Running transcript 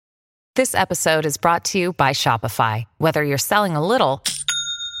This episode is brought to you by Shopify. Whether you're selling a little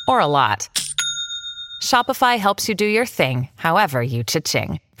or a lot, Shopify helps you do your thing, however you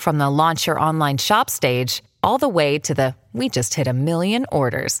cha-ching. From the launch your online shop stage, all the way to the we just hit 1 million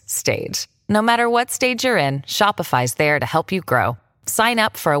orders stage. No matter what stage you're in, Shopify's there to help you grow. Sign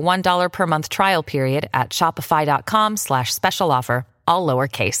up for a $1 per month trial period at shopify.com/special offer, all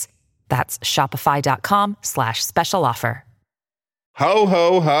lowercase. That's shopify.com/special offer. Ho,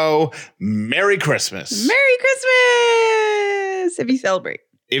 ho, ho. Merry Christmas. Merry Christmas! If you celebrate.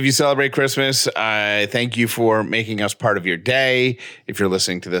 If you celebrate Christmas, thank you for making us part of your day. If you're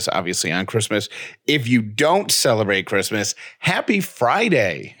listening to this, obviously, on Christmas. If you don't celebrate Christmas, happy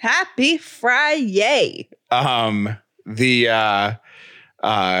Friday. Happy Friday. The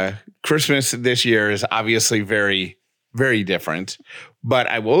Christmas this year is obviously very, very different. But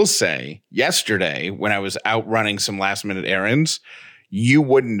I will say, yesterday, when I was out running some last-minute errands, you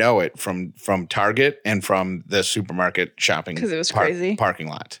wouldn't know it from Target and from the supermarket shopping because it was crazy parking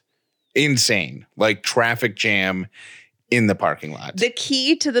lot. Insane, like traffic jam in the parking lot. The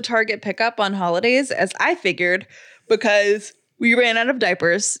key to the Target pickup on holidays, as I figured, because we ran out of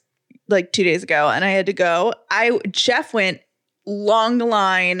diapers like 2 days ago, and I had to go. Jeff went along the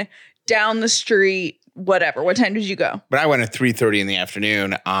line, down the street, whatever. What time did you go? But I went at 3:30 in the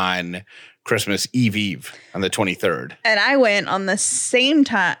afternoon on Christmas Eve on the 23rd. And I went on the same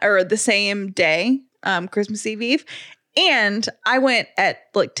time or the same day, Christmas Eve. And I went at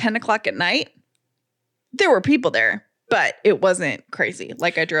like 10 o'clock at night. There were people there, but it wasn't crazy.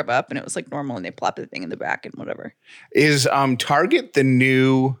 Like I drove up and it was like normal and they plopped the thing in the back and whatever. Is Target the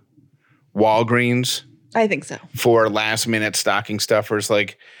new Walgreens? I think so. For last minute stocking stuffers.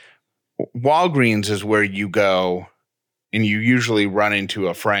 Like Walgreens is where you go and you usually run into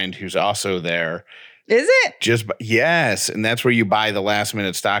a friend who's also there. Is it? Yes. And that's where you buy the last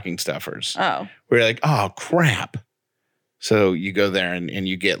minute stocking stuffers. Oh. Where you're like, oh, crap. So you go there and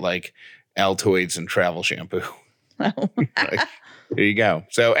you get like Altoids and travel shampoo. Oh. Like, there you go.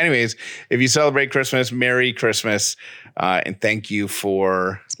 So anyways, if you celebrate Christmas, Merry Christmas. And thank you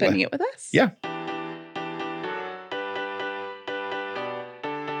for spending it with us. Yeah.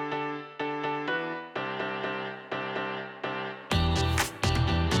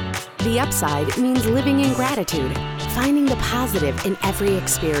 The Upside means living in gratitude, finding the positive in every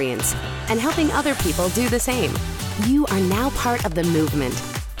experience, and helping other people do the same. You are now part of the movement.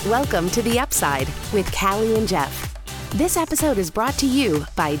 Welcome to The Upside with Callie and Jeff. This episode is brought to you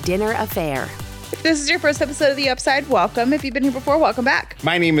by Dinner Affair. If this is your first episode of The Upside, welcome. If you've been here before, welcome back.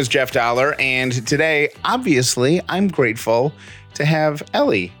 My name is Jeff Dollar, and today, obviously, I'm grateful to have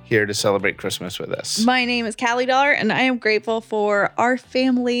Ellie here to celebrate Christmas with us. My name is Callie Dollar, and I am grateful for our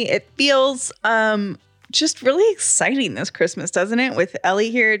family. It feels just really exciting this Christmas, doesn't it? With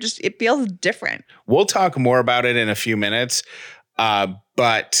Ellie here, it feels different. We'll talk more about it in a few minutes,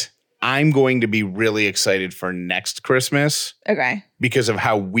 but I'm going to be really excited for next Christmas. Okay. Because of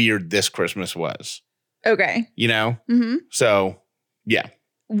how weird this Christmas was. Okay. You know? Mm-hmm. So, yeah.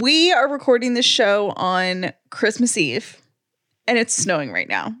 We are recording this show on Christmas Eve. And it's snowing right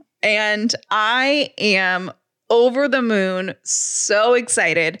now. And I am over the moon, so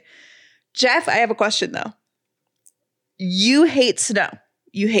excited. Jeff, I have a question, though. You hate snow.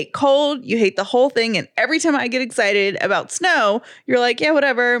 You hate cold. You hate the whole thing. And every time I get excited about snow, you're like, yeah,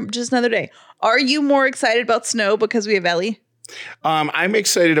 whatever, just another day. Are you more excited about snow because we have Ellie? I'm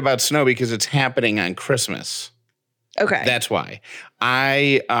excited about snow because it's happening on Christmas. Okay. That's why.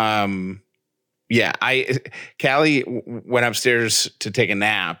 Callie went upstairs to take a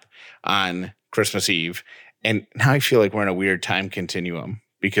nap on Christmas Eve. And now I feel like we're in a weird time continuum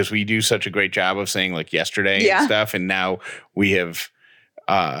because we do such a great job of saying like yesterday and stuff. And now we have,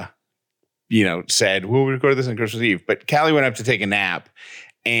 said, we'll record this on Christmas Eve. But Callie went up to take a nap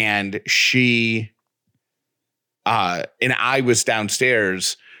and and I was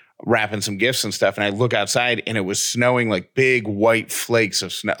downstairs wrapping some gifts and stuff. And I look outside and it was snowing like big white flakes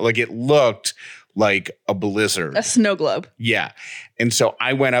of snow. Like it looked like a blizzard. A snow globe. Yeah. And so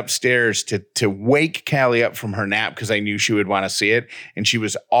I went upstairs to wake Callie up from her nap because I knew she would want to see it. And she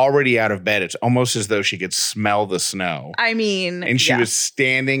was already out of bed. It's almost as though she could smell the snow. I mean, and she was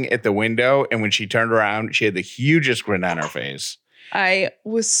standing at the window. And when she turned around, she had the hugest grin on her face. I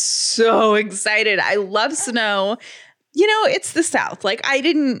was so excited. I love snow. You know, it's the South. Like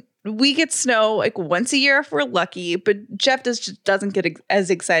we get snow like once a year if we're lucky, but Jeff just doesn't get as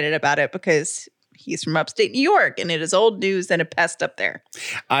excited about it because he's from upstate New York and it is old news and a pest up there.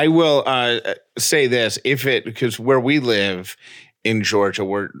 I will say this, because where we live in Georgia,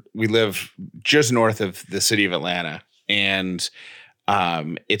 we live just north of the city of Atlanta, and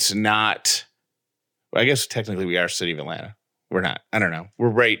It's not, well, I guess technically we are City of Atlanta. We're not. I don't know.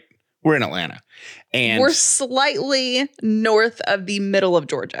 We're in Atlanta. And we're slightly north of the middle of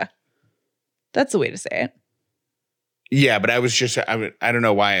Georgia. That's the way to say it. Yeah, but I was just, I don't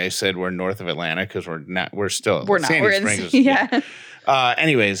know why I said we're north of Atlanta, because we're not. We're still. We're not. Sandy We're Springs in. Yeah.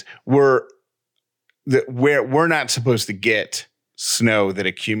 Anyways, we're not supposed to get snow that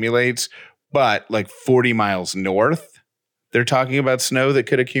accumulates, but like 40 miles north, they're talking about snow that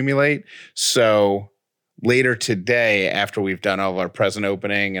could accumulate. So later today, after we've done all of our present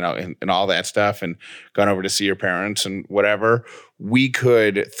opening and all that stuff and gone over to see your parents and whatever, we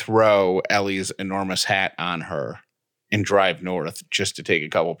could throw Ellie's enormous hat on her and drive north just to take a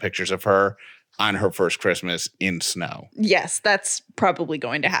couple pictures of her on her first Christmas in snow. Yes, that's probably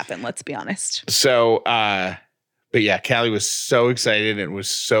going to happen. Let's be honest. So, but yeah, Callie was so excited. It was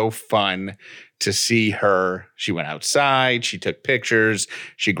so fun to see her. She went outside. She took pictures.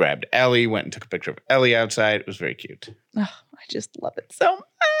 She grabbed Ellie, went and took a picture of Ellie outside. It was very cute. Oh, I just love it so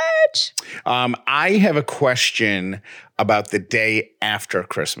much. I have a question about the day after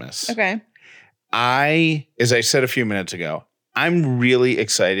Christmas. Okay. As I said a few minutes ago, I'm really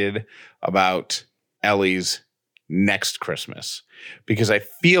excited about Ellie's next Christmas because I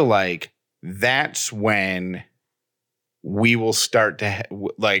feel like that's when we will start to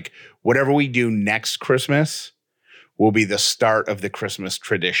like whatever we do next Christmas will be the start of the Christmas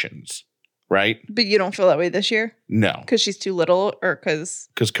traditions, right? But you don't feel that way this year? No. Because she's too little or because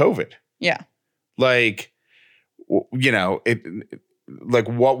COVID. Yeah. Like, like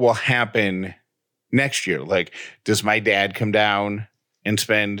what will happen next year? Like, does my dad come down and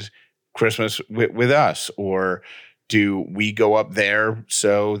spend Christmas with us? Or do we go up there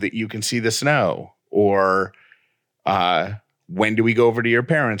so that you can see the snow? Or when do we go over to your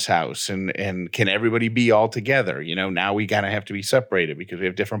parents' house and can everybody be all together? Now we kind of have to be separated because we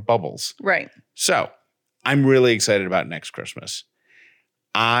have different bubbles. Right. So I'm really excited about next Christmas.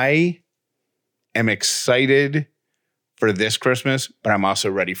 I am excited for this Christmas, but I'm also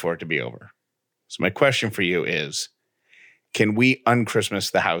ready for it to be over. So my question for you is, can we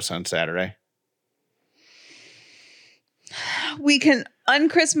unchristmas the house on Saturday? We can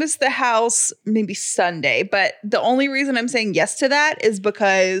unchristmas the house maybe Sunday, but the only reason I'm saying yes to that is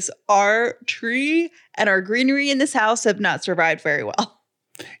because our tree and our greenery in this house have not survived very well.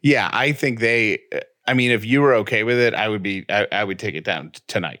 Yeah, I think if you were okay with it, I would take it down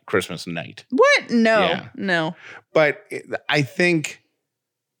tonight, Christmas night. What? No, yeah. No. But I think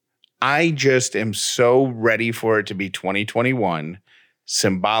I just am so ready for it to be 2021,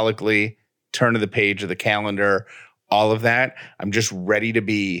 symbolically, turn of the page of the calendar, all of that. I'm just ready to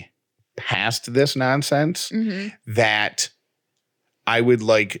be past this nonsense that I would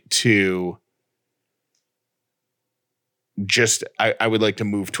like to I would like to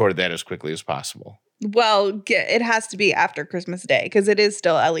move toward that as quickly as possible. Well, it has to be after Christmas Day because it is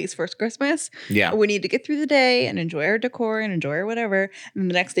still Ellie's first Christmas. Yeah. We need to get through the day and enjoy our decor and enjoy our whatever. And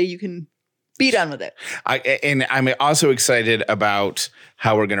the next day you can be done with it. And I'm also excited about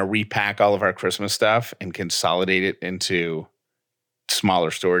how we're going to repack all of our Christmas stuff and consolidate it into smaller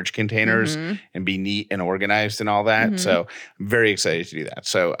storage containers and be neat and organized and all that. So I'm very excited to do that.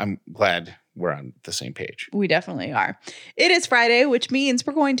 So I'm glad we're on the same page. We definitely are. It is Friday, which means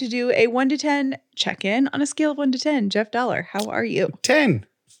we're going to do a 1 to 10 check-in on a scale of 1 to 10. Jeff Dollar, how are you? 10.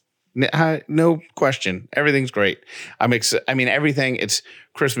 No question. Everything's great. Everything. It's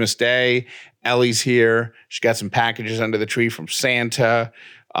Christmas Day. Ellie's here. She got some packages under the tree from Santa.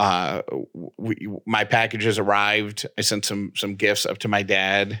 My packages arrived. I sent some gifts up to my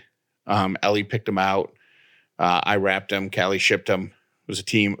dad. Ellie picked them out. I wrapped them. Callie shipped them. It was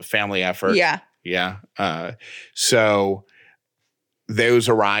a family effort. Yeah. Yeah. So those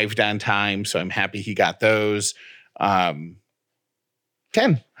arrived on time. So I'm happy he got those. 10.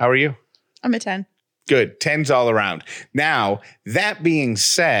 How are you? I'm a 10. Good. 10's all around. Now, that being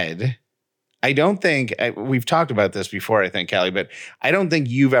said, I don't think we've talked about this before, I think, Callie, but I don't think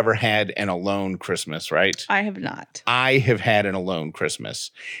you've ever had an alone Christmas, right? I have not. I have had an alone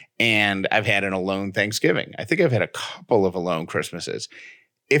Christmas and I've had an alone Thanksgiving. I think I've had a couple of alone Christmases.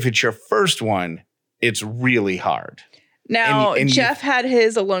 If it's your first one, it's really hard. Now, Jeff had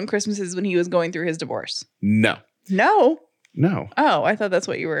his alone Christmases when he was going through his divorce. No. No? No. Oh, I thought that's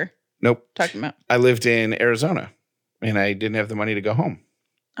what you were talking about. I lived in Arizona and I didn't have the money to go home.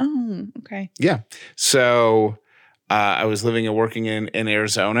 Oh, okay. Yeah. So I was living and working in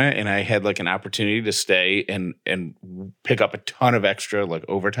Arizona and I had like an opportunity to stay and pick up a ton of extra like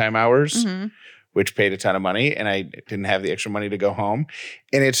overtime hours, which paid a ton of money. And I didn't have the extra money to go home.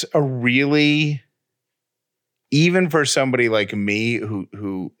 And it's a really even for somebody like me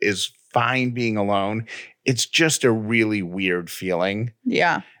who is fine being alone, it's just a really weird feeling.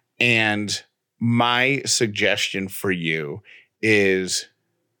 Yeah. And my suggestion for you is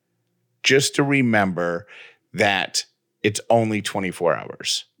just to remember that it's only 24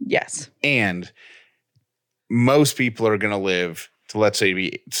 hours. Yes. And most people are going to live to, let's say,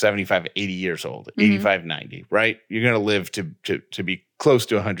 be 75, 80 years old, 85, 90, right? You're going to live to be close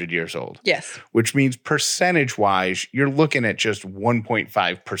to 100 years old. Yes. Which means percentage-wise, you're looking at just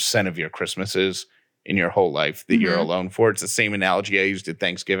 1.5% of your Christmases in your whole life that you're alone for. It's the same analogy I used at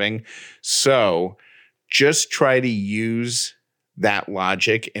Thanksgiving. So just try to use that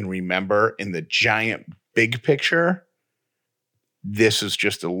logic and remember, in the giant big picture, this is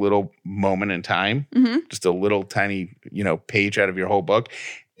just a little moment in time, just a little tiny, page out of your whole book.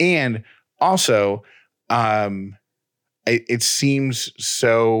 And also, it seems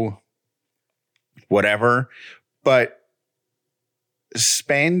so whatever, but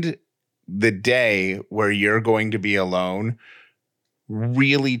spend the day where you're going to be alone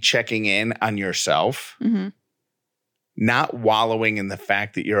really checking in on yourself, not wallowing in the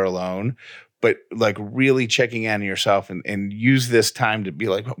fact that you're alone, but like really checking in on yourself and use this time to be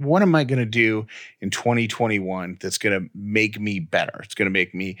like, what am I going to do in 2021 that's going to make me better? It's going to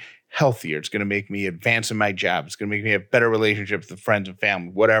make me healthier. It's going to make me advance in my job. It's going to make me have better relationships with friends and family,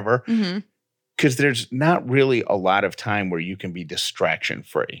 whatever. Because there's not really a lot of time where you can be distraction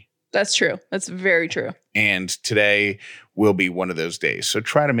free. That's true. That's very true. And today will be one of those days. So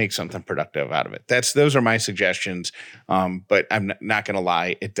try to make something productive out of it. Those are my suggestions. But I'm not going to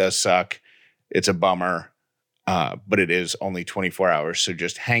lie. It does suck. It's a bummer, but it is only 24 hours. So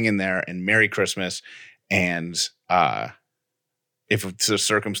just hang in there and Merry Christmas. And if the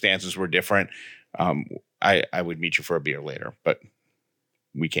circumstances were different, I would meet you for a beer later, but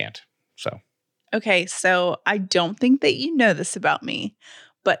we can't. So. Okay. So I don't think that you know this about me,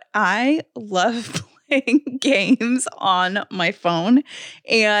 but I love playing games on my phone.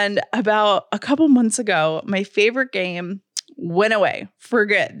 And about a couple months ago, my favorite game went away for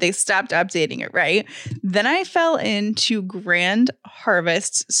good. They stopped updating it, right? Then I fell into Grand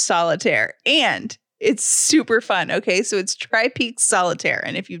Harvest Solitaire, and it's super fun. Okay, so it's Tri-Peaks Solitaire.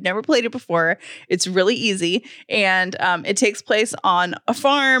 And if you've never played it before, it's really easy. And it takes place on a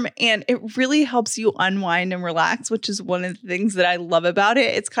farm, and it really helps you unwind and relax, which is one of the things that I love about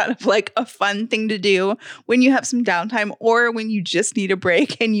it. It's kind of like a fun thing to do when you have some downtime or when you just need a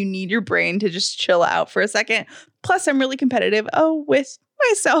break and you need your brain to just chill out for a second. Plus, I'm really competitive with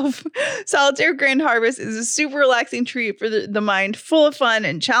myself. Solitaire Grand Harvest is a super relaxing treat for the mind, full of fun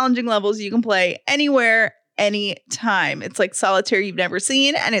and challenging levels you can play anywhere, anytime. It's like solitaire you've never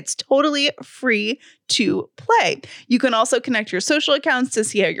seen, and it's totally free to play. You can also connect your social accounts to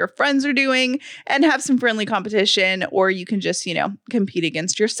see how your friends are doing and have some friendly competition, or you can just, compete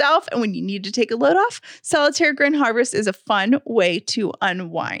against yourself. And when you need to take a load off, Solitaire Grand Harvest is a fun way to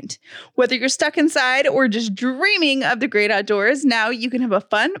unwind. Whether you're stuck inside or just dreaming of the great outdoors, now you can have a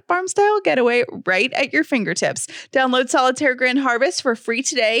fun farm-style getaway right at your fingertips. Download Solitaire Grand Harvest for free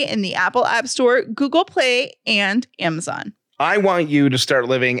today in the Apple App Store, Google Play, and Amazon. I want you to start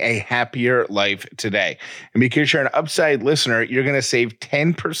living a happier life today. And because you're an Upside listener, you're going to save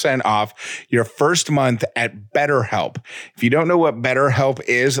 10% off your first month at BetterHelp. If you don't know what BetterHelp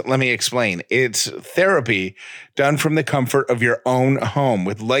is, let me explain. It's therapy done from the comfort of your own home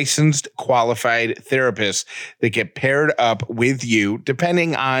with licensed, qualified therapists that get paired up with you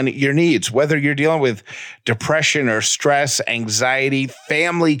depending on your needs. Whether you're dealing with depression or stress, anxiety,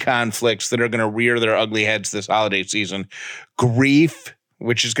 family conflicts that are going to rear their ugly heads this holiday season, grief,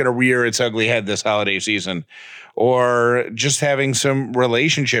 which is going to rear its ugly head this holiday season, or just having some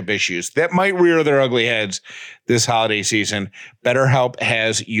relationship issues that might rear their ugly heads this holiday season, BetterHelp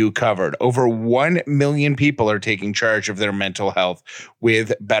has you covered. Over 1 million people are taking charge of their mental health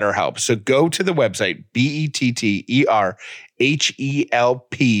with BetterHelp. So go to the website,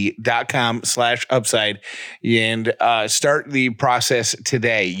 BetterHelp.com/upside and start the process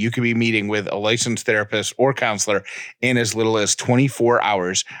today. You can be meeting with a licensed therapist or counselor in as little as 24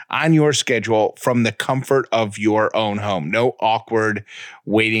 hours on your schedule from the comfort of your own home. No awkward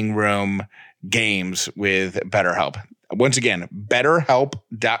waiting room games with BetterHelp. Once again,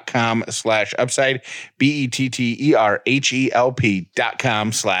 betterhelp.com/upside,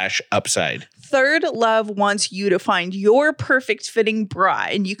 BetterHelp.com/upside. Third Love wants you to find your perfect fitting bra,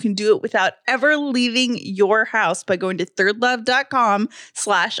 and you can do it without ever leaving your house by going to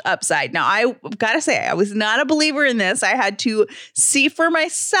thirdlove.com/upside. Now, I gotta say, I was not a believer in this. I had to see for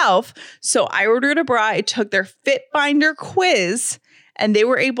myself. So I ordered a bra. I took their Fit Finder quiz, and they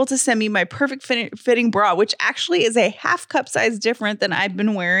were able to send me my perfect fitting bra, which actually is a half cup size different than I've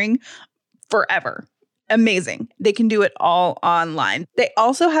been wearing forever. Amazing. They can do it all online. They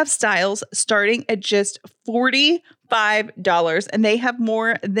also have styles starting at just $45, and they have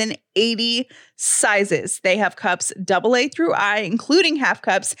more than 80 sizes. They have cups AA through I, including half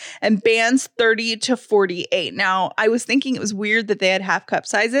cups, and bands 30 to 48. Now, I was thinking it was weird that they had half cup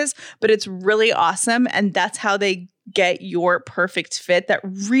sizes, but it's really awesome, and that's how they get your perfect fit that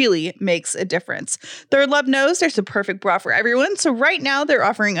really makes a difference. Third Love knows there's a perfect bra for everyone. So right now they're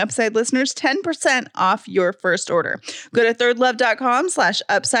offering Upside listeners 10% off your first order. Go to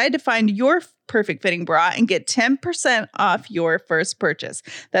thirdlove.com/upside to find your perfect fitting bra and get 10% off your first purchase.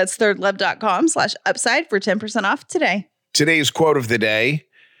 That's thirdlove.com/upside for 10% off today. Today's quote of the day: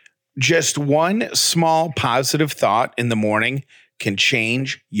 just one small positive thought in the morning can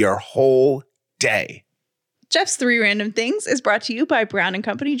change your whole day. Jeff's 3 Random Things is brought to you by Brown &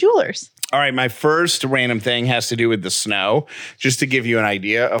 Company Jewelers. All right, my first random thing has to do with the snow, just to give you an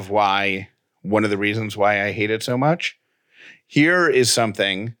idea of why, one of the reasons why I hate it so much. Here is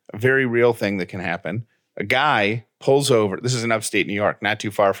something, a very real thing that can happen. A guy pulls over. This is in upstate New York, not too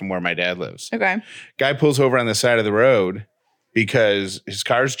far from where my dad lives. Okay. Guy pulls over on the side of the road because his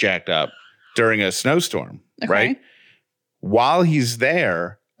car's jacked up during a snowstorm, right? While he's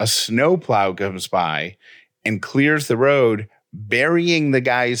there, a snowplow comes by and clears the road, burying the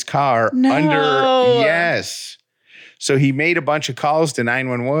guy's car under. Yes. So he made a bunch of calls to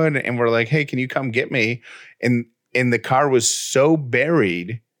 911 and we're like, hey, can you come get me? And the car was so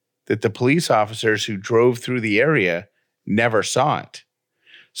buried that the police officers who drove through the area never saw it.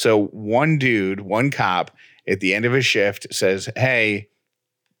 So one cop at the end of his shift says, hey,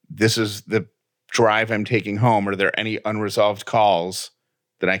 this is the drive I'm taking home. Are there any unresolved calls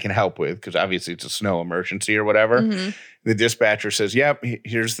that I can help with? Because obviously it's a snow emergency or whatever. Mm-hmm. The dispatcher says, yep,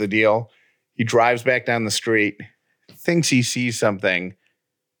 here's the deal. He drives back down the street, thinks he sees something.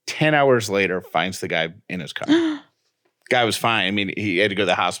 10 hours later, finds the guy in his car. Guy was fine. I mean, he had to go to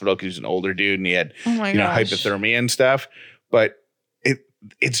the hospital because he's an older dude and he had hypothermia and stuff. But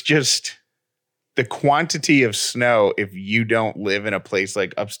it's just the quantity of snow, if you don't live in a place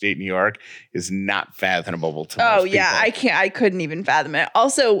like upstate New York, is not fathomable to most people. I couldn't even fathom it.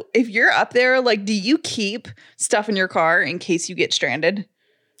 Also, if you're up there, like, do you keep stuff in your car in case you get stranded?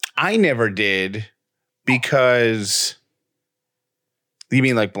 I never did, because you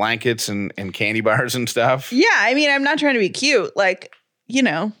mean like blankets and candy bars and stuff? Yeah, I mean, I'm not trying to be cute. Like, you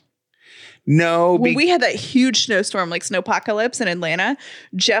know. No. When we had that huge snowstorm, like snowpocalypse in Atlanta,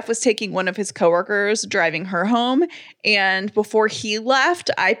 Jeff was taking one of his coworkers, driving her home. And before he left,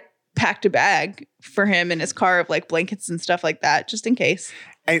 I packed a bag for him in his car of like blankets and stuff like that, just in case.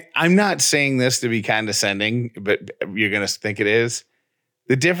 I'm not saying this to be condescending, but you're going to think it is.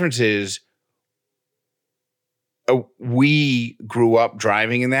 The difference is we grew up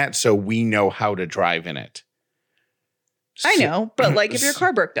driving in that, so we know how to drive in it. I know, but like if your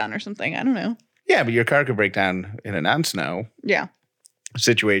car broke down or something, I don't know. Yeah, but your car could break down in a non-snow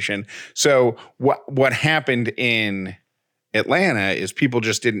situation. So what happened in Atlanta is people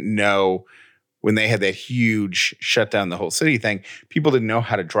just didn't know, when they had that huge shut down the whole city thing, people didn't know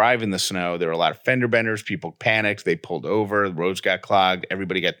how to drive in the snow. There were a lot of fender benders. People panicked. They pulled over. The roads got clogged.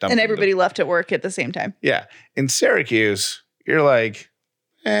 Everybody got dumped. And everybody left at work at the same time. Yeah. In Syracuse, you're like,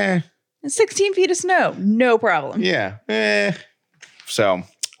 16 feet of snow, no problem. Yeah. So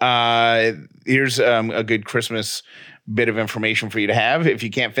here's a good Christmas bit of information for you to have. If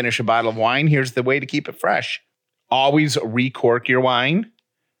you can't finish a bottle of wine, here's the way to keep it fresh. Always recork your wine,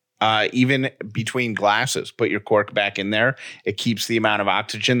 even between glasses. Put your cork back in there. It keeps the amount of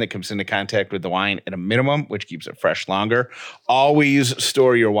oxygen that comes into contact with the wine at a minimum, which keeps it fresh longer. Always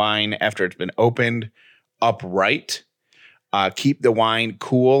store your wine after it's been opened upright. Keep the wine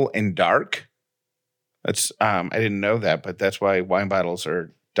cool and dark. That's I didn't know that, but that's why wine bottles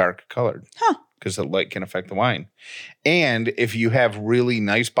are dark colored. Huh. Because the light can affect the wine. And if you have really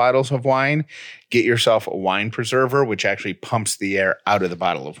nice bottles of wine, get yourself a wine preserver, which actually pumps the air out of the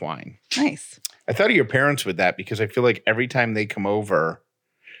bottle of wine. Nice. I thought of your parents with that, because I feel like every time they come over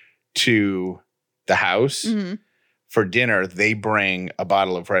to the house for dinner, they bring a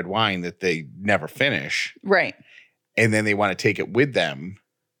bottle of red wine that they never finish. Right. And then they want to take it with them,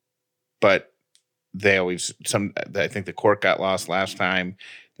 but they always, I think the cork got lost last time.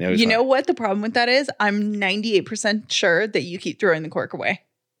 You know what the problem with that is? I'm 98% sure that you keep throwing the cork away.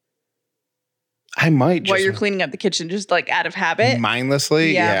 I might just. While you're cleaning up the kitchen, just like out of habit.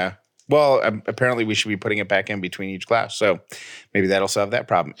 Mindlessly? Yeah. Well, apparently we should be putting it back in between each glass. So maybe that'll solve that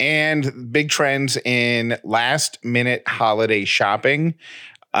problem. And big trends in last minute holiday shopping.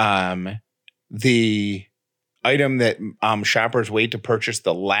 The item that shoppers wait to purchase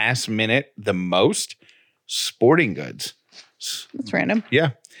the last minute the most, sporting goods. That's random.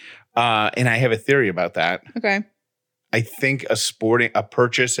 Yeah. And I have a theory about that. Okay. I think a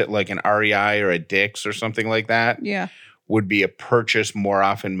purchase at like an REI or a Dick's or something like that. Yeah. Would be a purchase more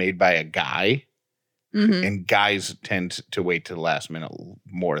often made by a guy. Mm-hmm. And guys tend to wait to the last minute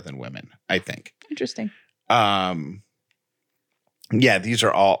more than women, I think. Interesting. Yeah, these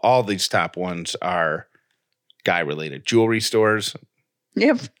are all these top ones are guy related. Jewelry stores.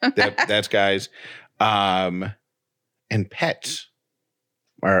 Yep. That's guys. And pets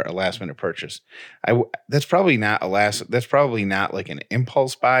are a last minute purchase. That's probably not like an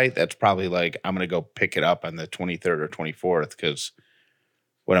impulse buy. That's probably like, I'm going to go pick it up on the 23rd or 24th because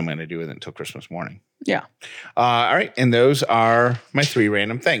what I'm going to do with it until Christmas morning. Yeah. All right. And those are my 3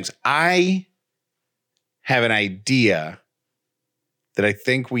 random things. I have an idea that I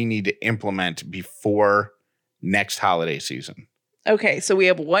think we need to implement before next holiday season. Okay. So we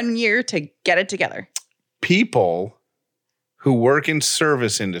have 1 year to get it together. People who work in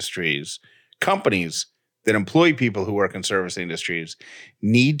service industries, companies that employ people who work in service industries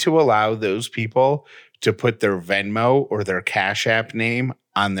need to allow those people to put their Venmo or their Cash App name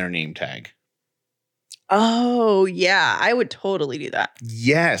on their name tag. Oh, yeah. I would totally do that.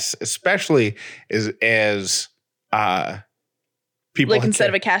 Yes, especially as people like instead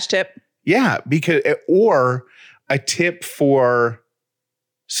of a cash tip. Yeah, or a tip for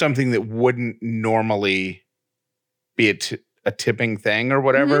something that wouldn't normally be a tipping thing or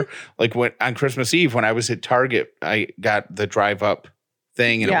whatever. Mm-hmm. Like on Christmas Eve, when I was at Target, I got the drive up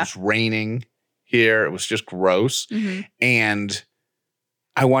thing and it was raining here. It was just gross. Mm-hmm. And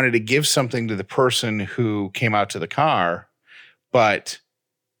I wanted to give something to the person who came out to the car, but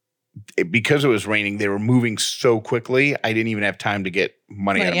because it was raining, they were moving so quickly. I didn't even have time to get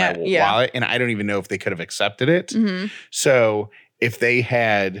money out of my wallet. And I don't even know if they could have accepted it. Mm-hmm. So if they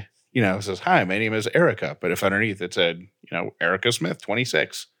had, it says, hi, my name is Erica. But if underneath it said, Erica Smith,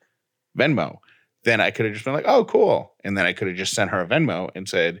 26, Venmo, then I could have just been like, oh, cool. And then I could have just sent her a Venmo and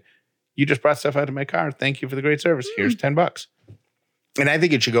said, you just brought stuff out of my car. Thank you for the great service. Here's $10. And I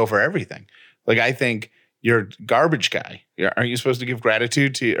think it should go for everything. Like, I think you're garbage guy. Aren't you supposed to give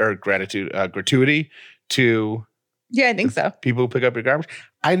gratuity to Yeah, I think so. people who pick up your garbage?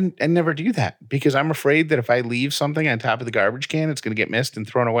 I never do that because I'm afraid that if I leave something on top of the garbage can, it's going to get missed and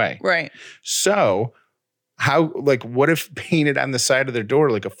thrown away. Right. So what if painted on the side of their door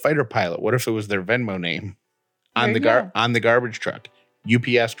like a fighter pilot? What if it was their Venmo name on the garbage truck?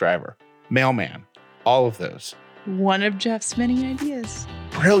 UPS driver, mailman, all of those. One of Jeff's many ideas.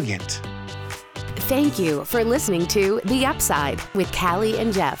 Brilliant. Thank you for listening to The Upside with Callie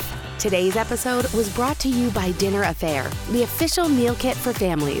and Jeff. Today's episode was brought to you by Dinner Affair, the official meal kit for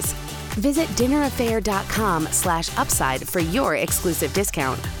families. Visit dinneraffair.com/upside for your exclusive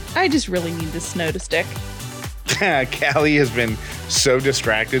discount. I just really need the snow to stick. Callie has been so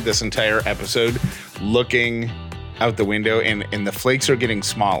distracted this entire episode looking out the window and the flakes are getting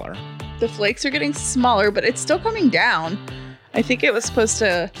smaller. The flakes are getting smaller, but it's still coming down. I think it was supposed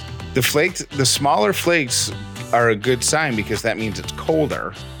to... The smaller flakes are a good sign because that means it's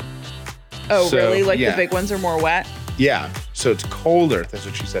colder. Oh, so, really? Like the big ones are more wet? Yeah. So it's colder. That's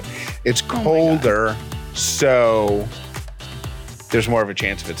what she said. It's colder, so there's more of a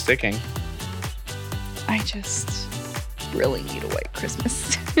chance of it sticking. I just really need a white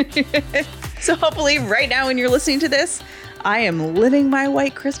Christmas. So hopefully right now when you're listening to this, I am living my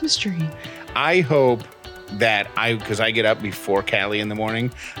white Christmas dream. I hope that because I get up before Callie in the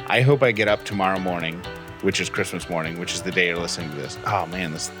morning, I hope I get up tomorrow morning, which is Christmas morning, which is the day you're listening to this. Oh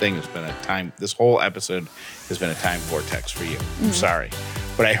man, this whole episode has been a time vortex for you. I'm sorry.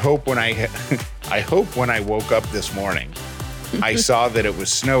 But I hope when I woke up this morning, I saw that it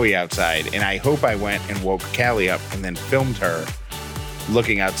was snowy outside, and I hope I went and woke Callie up and then filmed her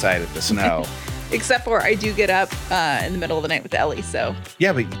looking outside at the snow. Except for I do get up in the middle of the night with Ellie, so.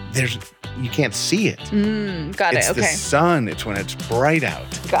 Yeah, but you can't see it. Got it, okay. It's the sun. It's when it's bright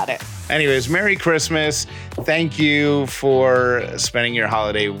out. Got it. Anyways, Merry Christmas. Thank you for spending your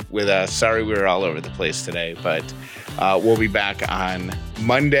holiday with us. Sorry we were all over the place today, but we'll be back on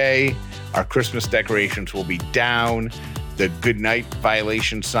Monday. Our Christmas decorations will be down. The goodnight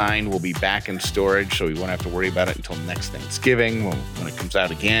violation sign will be back in storage, so we won't have to worry about it until next Thanksgiving when it comes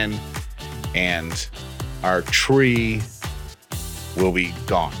out again. And our tree will be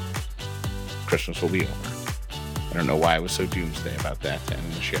gone. Christmas will be over. I don't know why I was so doomsday about that to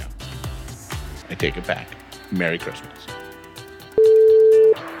end the show. I take it back. Merry Christmas.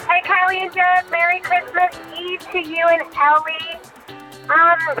 Hey, Kylie and Jeff, Merry Christmas Eve to you and Ellie. So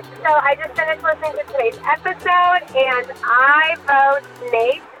I just finished listening to today's episode, and I vote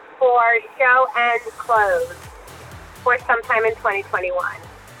Nate for show and close for sometime in 2021.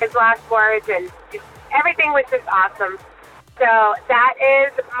 His last words and everything was just awesome. So that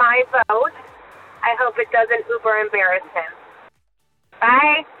is my vote. I hope it doesn't uber embarrass him.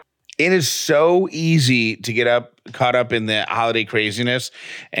 Bye. It is so easy to get caught up in the holiday craziness,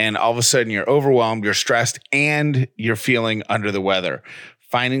 and all of a sudden you're overwhelmed, you're stressed, and you're feeling under the weather.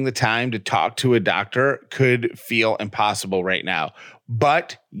 Finding the time to talk to a doctor could feel impossible right now,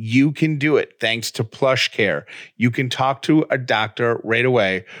 but you can do it thanks to PlushCare. You can talk to a doctor right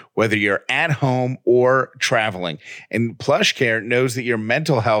away, whether you're at home or traveling. And PlushCare knows that your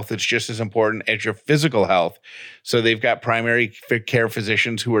mental health is just as important as your physical health. So they've got primary care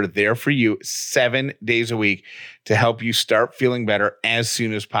physicians who are there for you 7 days a week to help you start feeling better as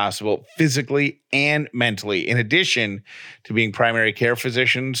soon as possible, physically and mentally. In addition to being primary care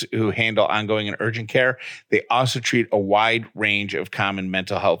physicians who handle ongoing and urgent care, they also treat a wide range of common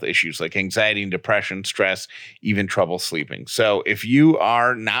mental health issues like anxiety and depression, stress, even trouble sleeping. So if you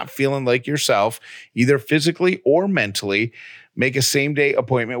are not feeling like yourself, either physically or mentally, make a same-day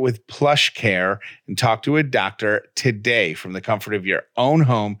appointment with PlushCare and talk to a doctor today from the comfort of your own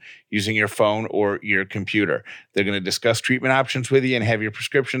home using your phone or your computer. They're going to discuss treatment options with you and have your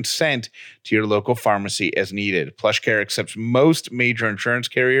prescription sent to your local pharmacy as needed. PlushCare accepts most major insurance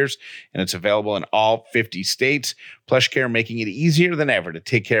carriers, and it's available in all 50 states. PlushCare making it easier than ever to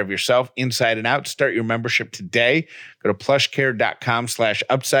take care of yourself inside and out. Start your membership today. Go to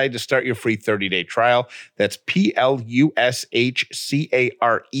plushcare.com/upside to start your free 30-day trial. That's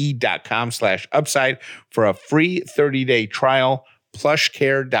plushcare.com/upside for a free 30-day trial.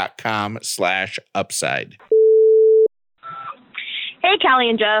 plushcare.com/upside. Hey, Callie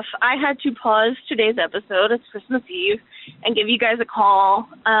and Jeff. I had to pause today's episode. It's Christmas Eve, and give you guys a call.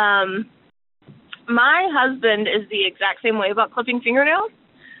 My husband is the exact same way about clipping fingernails.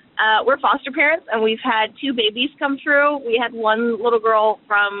 We're foster parents, and we've had 2 babies come through. We had one little girl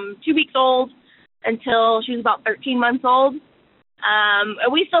from 2 weeks old until she was about 13 months old. And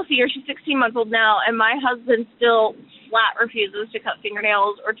we still see her. She's 16 months old now, and my husband still flat refuses to cut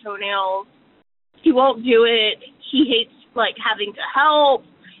fingernails or toenails. He won't do it. He hates, having to help.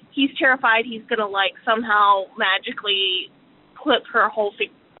 He's terrified he's going to, somehow magically clip her whole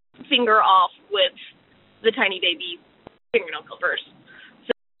finger off with the tiny baby fingernail clippers.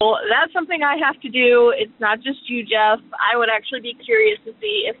 So that's something I have to do. It's not just you, Jeff. I would actually be curious to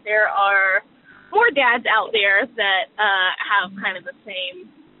see if there are more dads out there that have kind of the same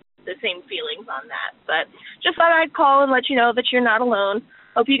feelings on that. But just thought I'd call and let you know that you're not alone.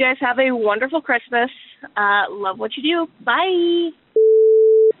 Hope you guys have a wonderful Christmas. Love what you do. Bye.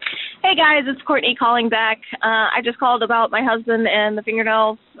 Hey guys, it's Courtney calling back. I just called about my husband and the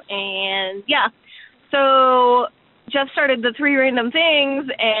fingernails, and yeah. So Jeff started the 3 random things,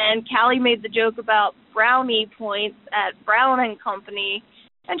 and Callie made the joke about brownie points at Brown and Company,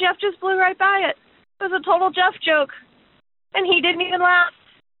 and Jeff just blew right by it. It was a total Jeff joke, and he didn't even laugh.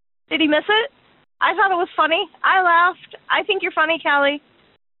 Did he miss it? I thought it was funny. I laughed. I think you're funny, Callie.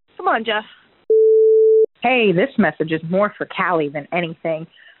 Come on, Jeff. Hey, this message is more for Callie than anything.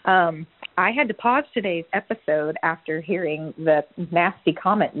 I had to pause today's episode after hearing the nasty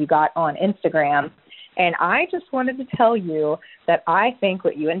comment you got on Instagram, and I just wanted to tell you that I think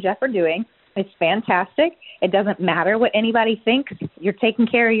what you and Jeff are doing is fantastic. It doesn't matter what anybody thinks. You're taking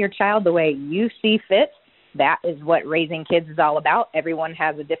care of your child the way you see fit. That is what raising kids is all about. Everyone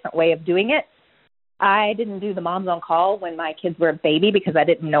has a different way of doing it. I didn't do the moms on call when my kids were a baby because I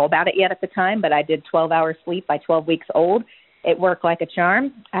didn't know about it yet at the time, but I did 12 hours sleep by 12 weeks old. It worked like a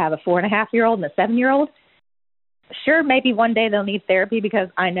charm. I have a 4.5-year-old and a 7-year-old. Sure, maybe one day they'll need therapy because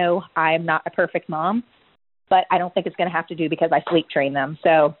I know I am not a perfect mom, but I don't think it's going to have to do because I sleep train them.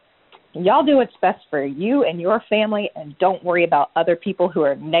 So y'all do what's best for you and your family, and don't worry about other people who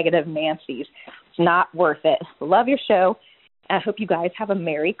are negative Nancy's. It's not worth it. Love your show. I hope you guys have a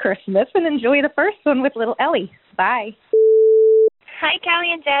Merry Christmas and enjoy the first one with little Ellie. Bye. Hi,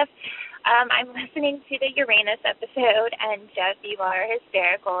 Callie and Jeff. I'm listening to the Uranus episode, and Jeff, you are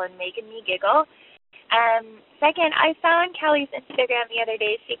hysterical and making me giggle. Second, I found Callie's Instagram the other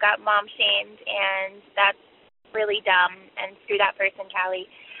day. She got mom-shamed, and that's really dumb, and screw that person, Callie.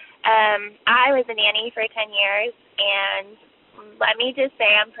 I was a nanny for 10 years, and let me just say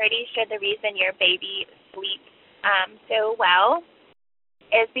I'm pretty sure the reason your baby sleeps so well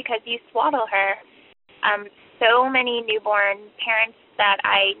is because you swaddle her. So many newborn parents that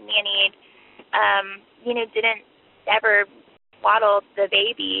I nannied didn't ever swaddle the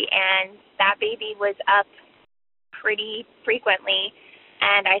baby, and that baby was up pretty frequently,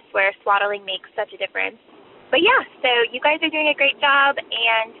 and I swear swaddling makes such a difference. But yeah, so you guys are doing a great job,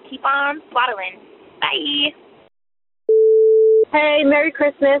 and keep on swaddling. Bye. Hey, Merry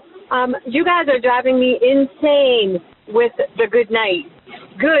Christmas. You guys are driving me insane with the good night.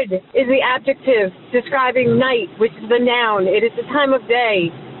 Good is the adjective describing night, which is the noun. It is the time of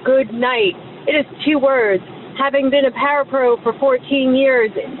day. Good night. It is 2 words. Having been a parapro for 14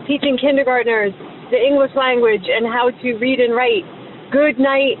 years, teaching kindergartners the English language and how to read and write, good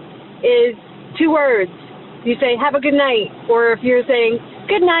night is 2 words. You say, have a good night. Or if you're saying,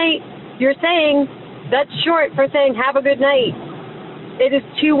 good night, you're saying, that's short for saying, have a good night. It is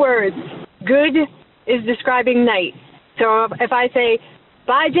 2 words. Good is describing night. So if I say,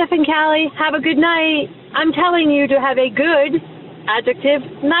 bye, Jeff and Callie, have a good night, I'm telling you to have a good, adjective,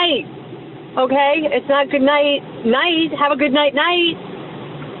 night. Okay? It's not good night, night, have a good night, night.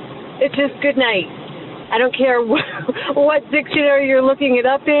 It's just good night. I don't care what dictionary you're looking it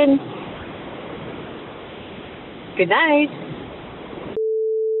up in. Good night.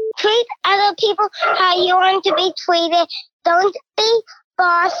 Treat other people how you want to be treated. Don't be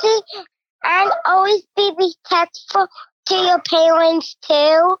bossy, and always be respectful to your parents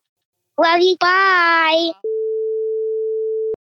too. Love you. Bye.